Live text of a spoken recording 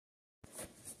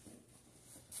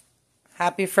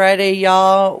Happy Friday,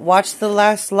 y'all. Watch the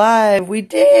last live. We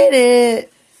did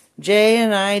it. Jay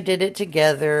and I did it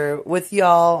together with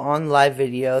y'all on live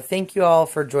video. Thank you all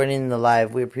for joining the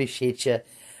live. We appreciate you.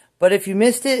 But if you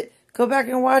missed it, go back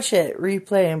and watch it.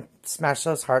 Replay and smash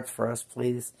those hearts for us,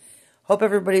 please. Hope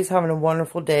everybody's having a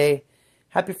wonderful day.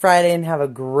 Happy Friday and have a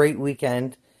great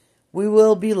weekend. We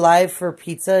will be live for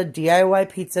pizza, DIY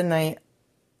pizza night,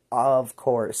 of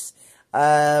course,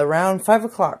 around 5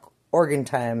 o'clock, Oregon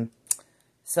time.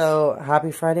 So,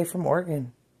 happy Friday from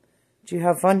Oregon. Did you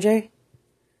have fun, Jay?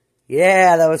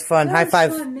 Yeah, that was fun. High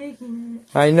five. Fun making it.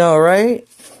 I know, right?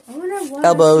 I wonder what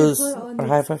Elbows. Or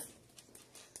high five.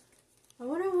 I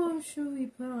wonder what should we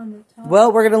put on the top.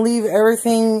 Well, we're going to leave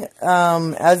everything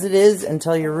as it is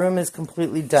until your room is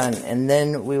completely done. And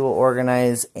then we will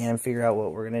organize and figure out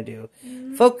what we're going to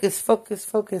do. Focus, focus,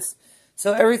 focus.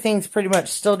 So everything's pretty much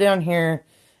still down here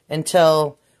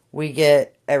until we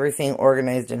get everything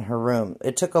organized in her room.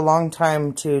 It took a long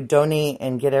time to donate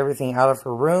and get everything out of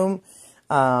her room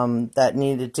that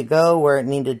needed to go where it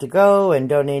needed to go and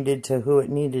donated to who it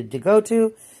needed to go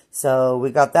to. So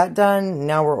we got that done.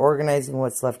 Now we're organizing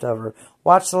what's left over.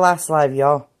 Watch the last live,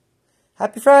 y'all.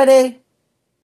 Happy Friday!